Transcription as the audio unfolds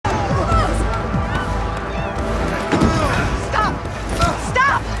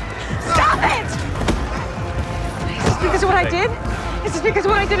I did? Is this because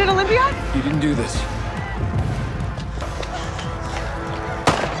of what I did at Olympia? You didn't do this.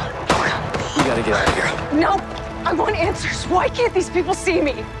 We gotta get out of here. No, I want answers. Why can't these people see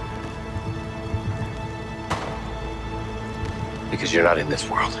me? Because you're not in this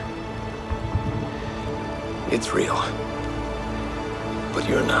world. It's real. But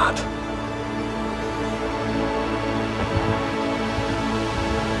you're not.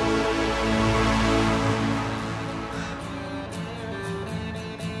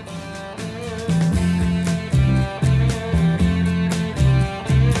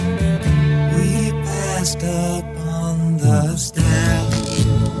 We passed up on the stair.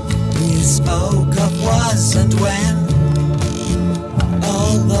 We spoke of was and when.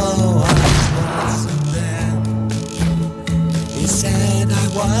 Although I wasn't there, he said I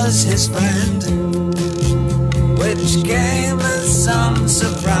was his friend, which came as some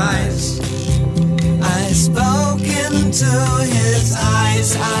surprise. I spoke into his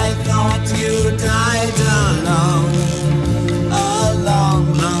eyes. I thought you died alone a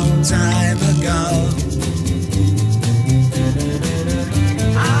long, long time ago.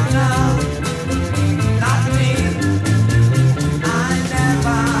 I know, not me. I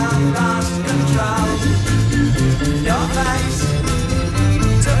never lost control. Your face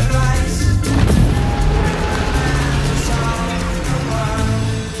took place.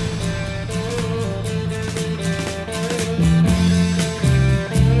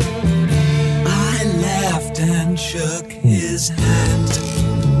 I laughed and shook his hand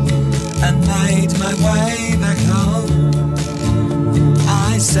and made my way back home.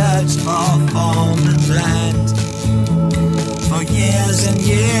 I searched for form and land. For years and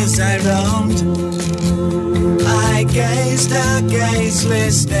years I roamed. I gazed a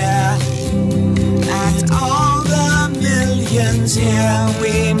gazeless stare at all the millions here.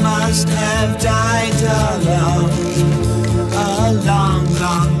 We must have died alone a long,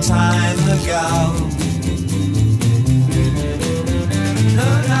 long time ago.